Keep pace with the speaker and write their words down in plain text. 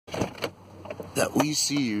that we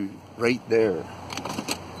see right there,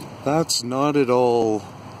 that's not at all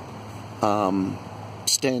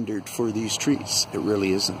standard for these trees. It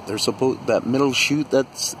really isn't. They're supposed, that middle shoot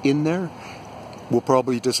that's in there will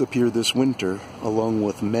probably disappear this winter, along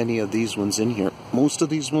with many of these ones in here. Most of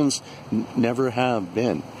these ones never have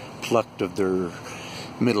been plucked of their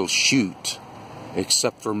middle shoot,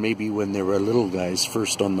 except for maybe when they were little guys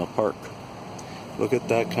first on the park. Look at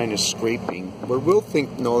that kind of scraping. But we'll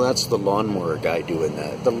think, no, that's the lawnmower guy doing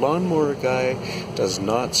that. The lawnmower guy does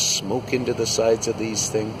not smoke into the sides of these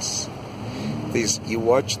things. You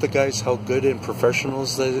watch the guys, how good and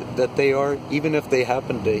professionals that they are. Even if they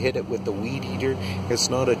happen to hit it with the weed eater, it's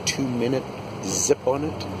not a 2-minute zip on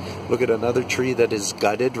it. Look at another tree that is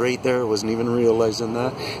gutted right there. I wasn't even realizing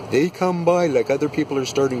that. They come by, like other people are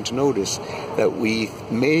starting to notice, that we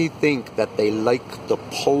may think that they like the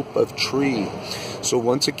pulp of tree. So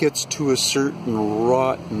once it gets to a certain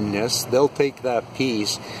rottenness, they'll take that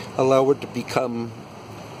piece, allow it to become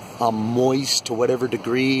moist to whatever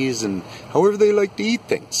degrees, and however they like to eat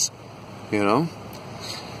things, you know.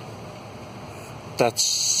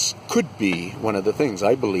 That's could be one of the things.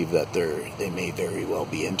 I believe that they may very well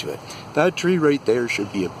be into it. That tree right there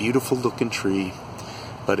should be a beautiful looking tree,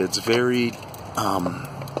 but it's very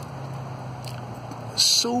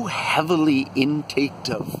so heavily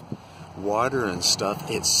intaked of water and stuff.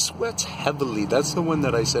 It sweats heavily. That's the one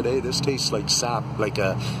that I said, hey, this tastes like sap, like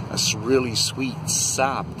a really sweet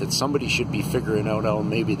sap that somebody should be figuring out how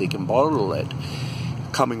maybe they can bottle it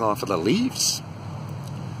coming off of the leaves.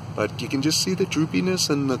 But you can just see the droopiness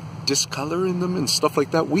and the discolor in them and stuff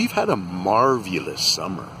like that. We've had a marvelous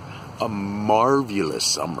summer. A marvelous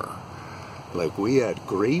summer. Like, we had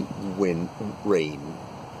great rain.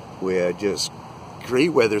 We had just great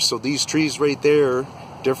weather. So these trees right there,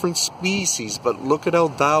 different species, but look at how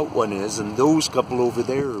that one is, and those couple over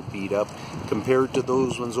there are beat up compared to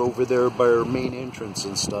those ones over there by our main entrance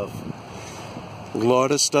and stuff. A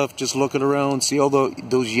lot of stuff just looking around. See all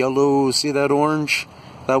those yellow, see that orange?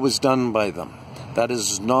 That was done by them. That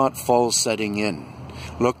is not fall setting in.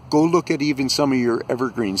 Go look at even some of your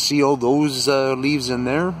evergreens. See all those leaves in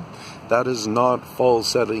there? That is not fall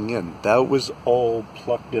setting in. That was all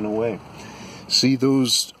plucked in away. See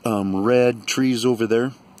those red trees over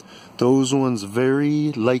there? Those ones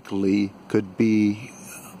very likely could be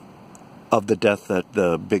of the death that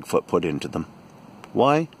the Bigfoot put into them.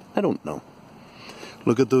 Why? I don't know.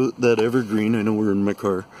 Look at that evergreen. I know we're in my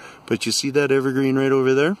car, but you see that evergreen right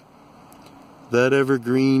over there? That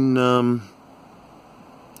evergreen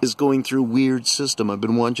is going through a weird system. I've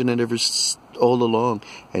been watching it all along,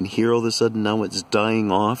 and here all of a sudden now it's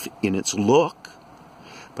dying off in its look.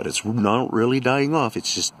 But it's not really dying off.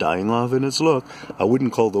 It's just dying off in its look. I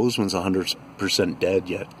wouldn't call those ones 100% dead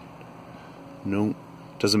yet. No.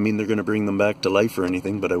 Doesn't mean they're going to bring them back to life or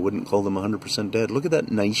anything, but I wouldn't call them 100% dead. Look at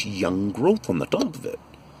that nice young growth on the top of it.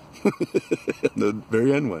 The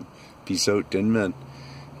very end one. Peace out, Tinman.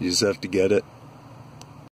 You just have to get it.